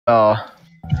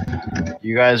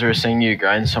you guys were saying you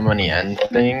grind so many end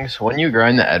things. When you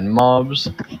grind the end mobs,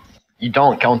 you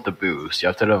don't count the boost. You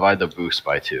have to divide the boost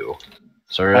by 2.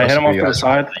 So I hit him off to the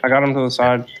side. I got him to the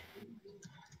side.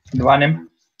 Divine him.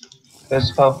 There's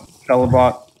a spell.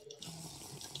 Telebot.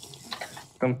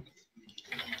 Come.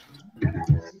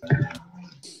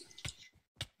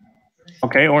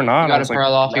 Okay, or not. You got a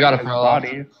pearl off. You got a pearl off.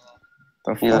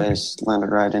 He just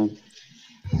landed right in.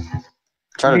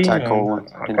 Try to attack Cole.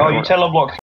 Oh, you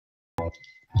teleblock.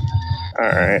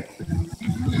 Alright.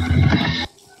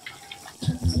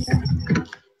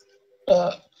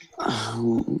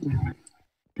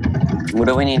 What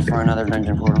do we need for another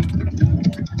dungeon portal?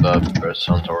 The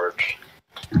redstone torch.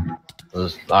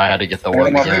 I had to get the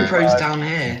web. GoPro's down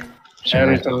here.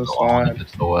 And to the side.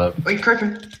 It's the web. Wait,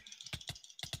 creeping.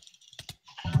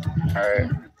 Alright.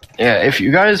 Yeah, if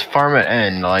you guys farm at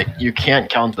end, like, you can't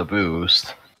count the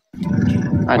boost.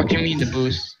 What do you mean the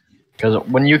boost? Because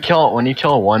when you kill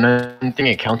one end thing,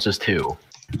 it counts as 2.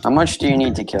 How much do you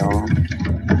need to kill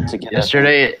to get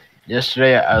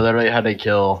Yesterday, I literally had to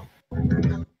kill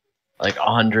like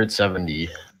 170.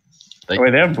 Like,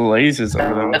 wait, they have blazes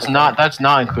over there. That's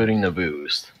not including the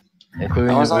boost.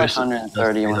 Including I was the like boost,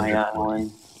 130 when I got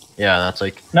one. Yeah, that's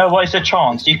like. No, what is the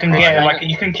chance? You can get like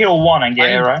you can kill one and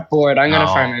get it, right? Bored. I'm gonna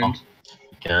No. farm end.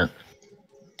 You can't.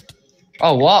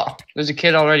 Oh, what? There's a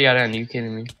kid already at end. Are you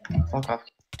kidding me? Fuck off.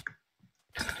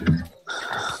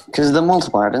 Because the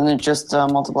multiplier, doesn't it just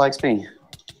multiply XP?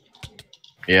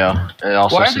 Yeah, it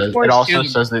also Why are says the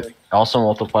cords that it also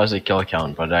multiplies the kill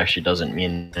count, but it actually doesn't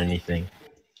mean anything.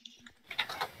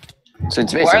 So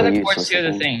it's Why are basically the cords useless. to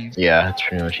the things? Yeah, it's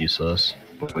pretty much useless.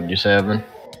 What would you say, Evan?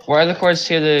 Why are the cords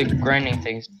to the grinding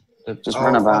things? Just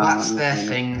run about. Well, that's their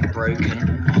thing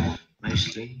broken,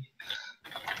 mostly.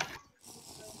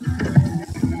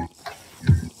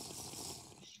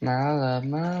 My love,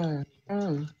 my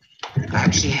love. I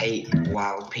actually hate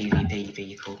WoW PvP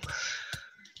people.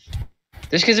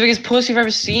 This kid's the biggest pussy I've ever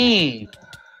seen.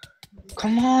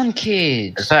 Come on,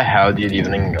 kids. Is that how the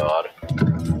evening god?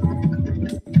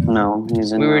 No,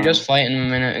 he's in. We were just fighting a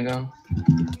minute ago.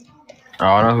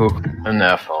 I don't know who in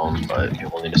that phone, but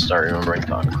people need to start remembering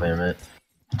to unclaim it.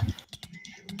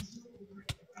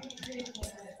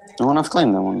 No one have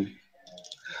claimed that one.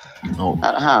 Oh.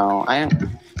 How?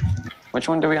 Which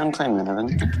one do we unclaim then,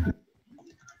 Evan?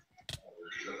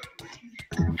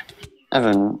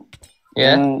 Evan.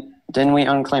 Yeah? Didn't we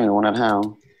unclaim the one at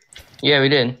how? Yeah, we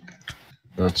did.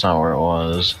 That's not where it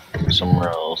was. Somewhere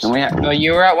else. And we No,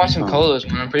 you were at Once and Colos,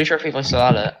 man. I'm pretty sure people still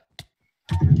at it.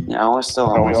 Yeah, I was still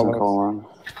at some cola.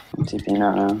 I'm TPing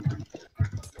out now.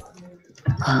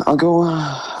 I'll go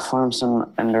farm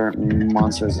some ender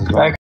monsters as well.